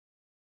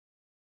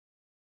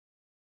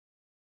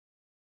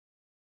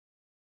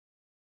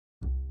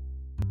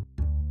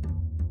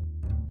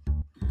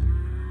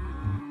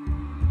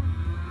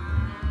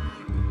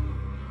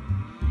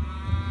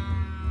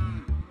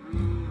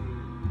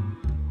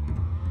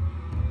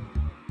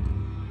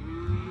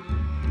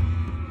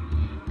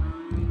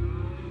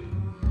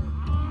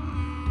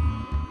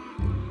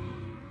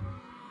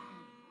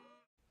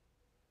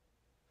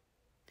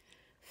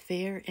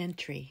Fair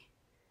Entry,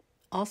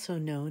 also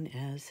known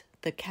as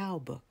The Cow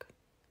Book,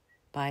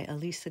 by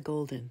Alisa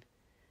Golden.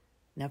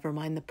 Never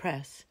Mind the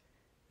Press,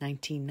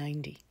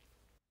 1990.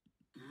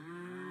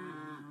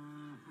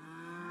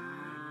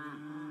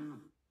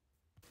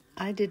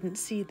 I didn't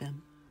see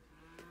them.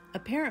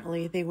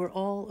 Apparently, they were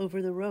all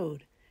over the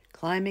road,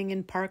 climbing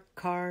in parked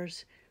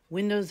cars,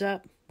 windows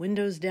up,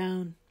 windows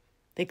down.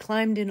 They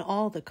climbed in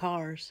all the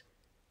cars.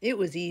 It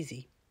was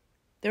easy.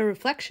 Their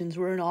reflections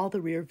were in all the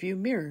rear-view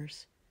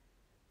mirrors.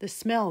 The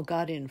smell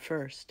got in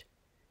first.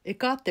 It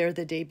got there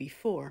the day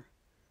before.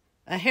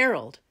 A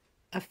herald,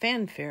 a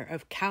fanfare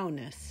of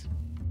cowness.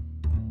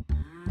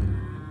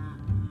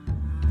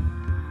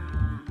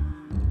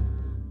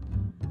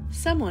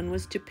 Someone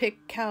was to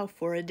pick cow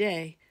for a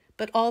day,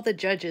 but all the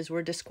judges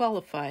were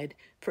disqualified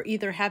for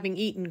either having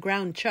eaten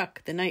ground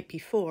chuck the night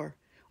before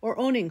or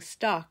owning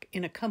stock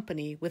in a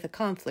company with a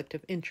conflict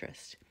of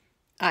interest,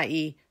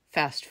 i.e.,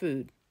 fast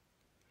food.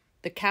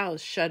 The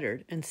cows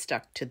shuddered and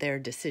stuck to their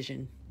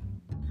decision.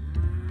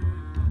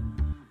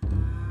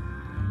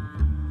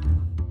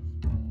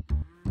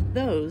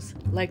 Those,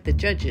 like the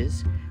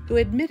judges, who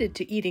admitted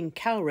to eating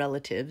cow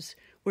relatives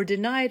were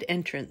denied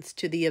entrance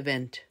to the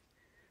event.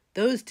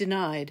 Those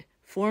denied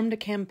formed a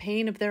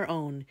campaign of their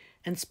own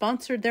and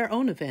sponsored their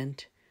own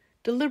event,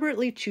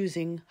 deliberately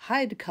choosing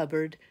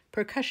hide-covered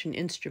percussion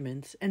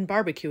instruments and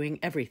barbecuing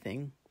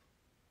everything.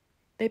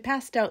 They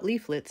passed out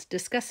leaflets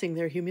discussing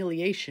their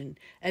humiliation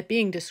at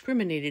being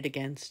discriminated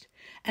against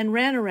and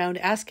ran around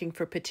asking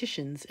for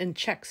petitions and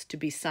checks to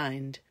be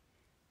signed.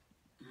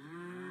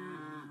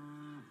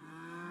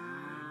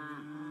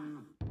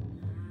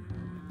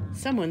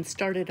 Someone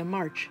started a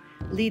march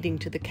leading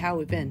to the cow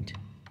event.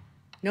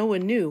 No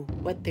one knew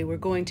what they were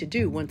going to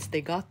do once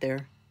they got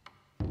there.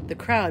 The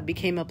crowd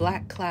became a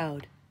black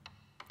cloud.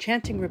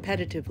 Chanting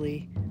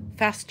repetitively,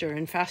 faster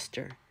and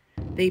faster,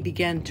 they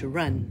began to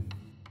run.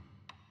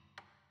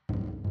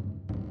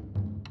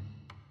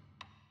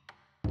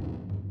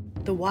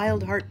 The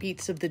wild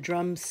heartbeats of the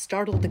drums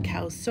startled the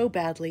cows so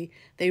badly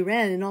they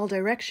ran in all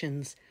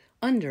directions,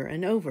 under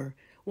and over,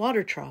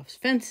 water troughs,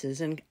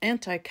 fences, and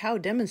anti-cow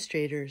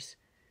demonstrators.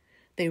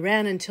 They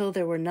ran until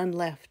there were none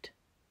left.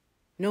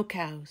 No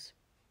cows.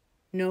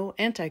 No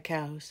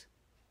anti-cows.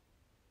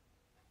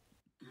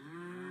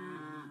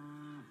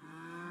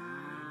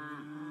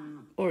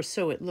 Or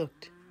so it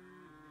looked.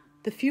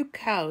 The few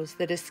cows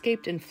that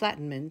escaped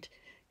enflattenment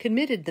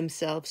committed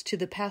themselves to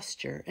the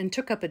pasture and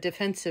took up a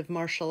defensive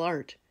martial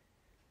art.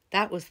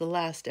 That was the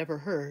last ever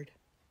heard.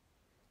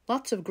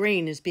 Lots of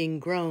grain is being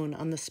grown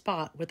on the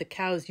spot where the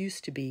cows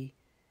used to be,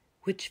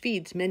 which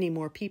feeds many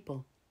more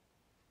people.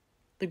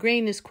 The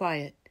grain is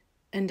quiet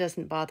and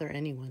doesn't bother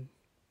anyone.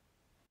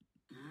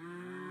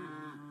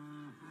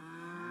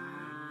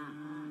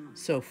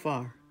 So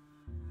far.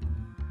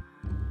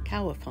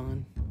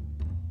 Cowathon.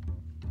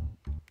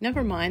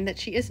 Never mind that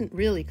she isn't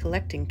really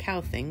collecting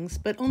cow things,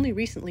 but only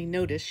recently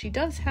noticed she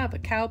does have a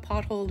cow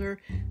potholder,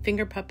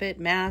 finger puppet,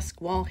 mask,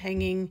 wall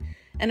hanging,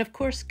 and of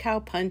course cow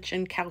punch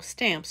and cow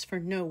stamps for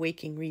no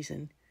waking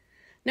reason.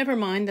 Never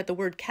mind that the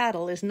word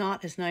cattle is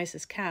not as nice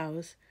as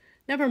cows.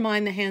 Never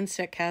mind the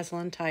hand-set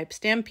Caslon type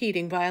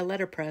stampeding via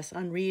letterpress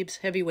on Reeves'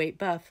 heavyweight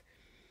buff,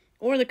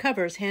 or the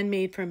covers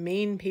handmade from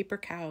Maine paper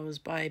cows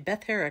by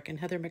Beth Herrick and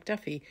Heather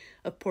McDuffie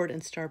of Port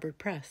and Starboard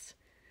Press.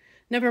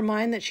 Never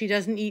mind that she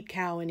doesn't eat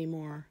cow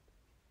anymore.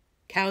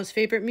 Cow's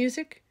favorite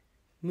music?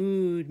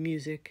 Mood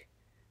music.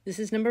 This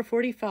is number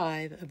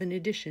 45 of an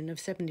edition of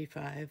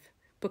 75,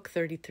 book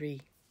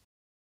 33.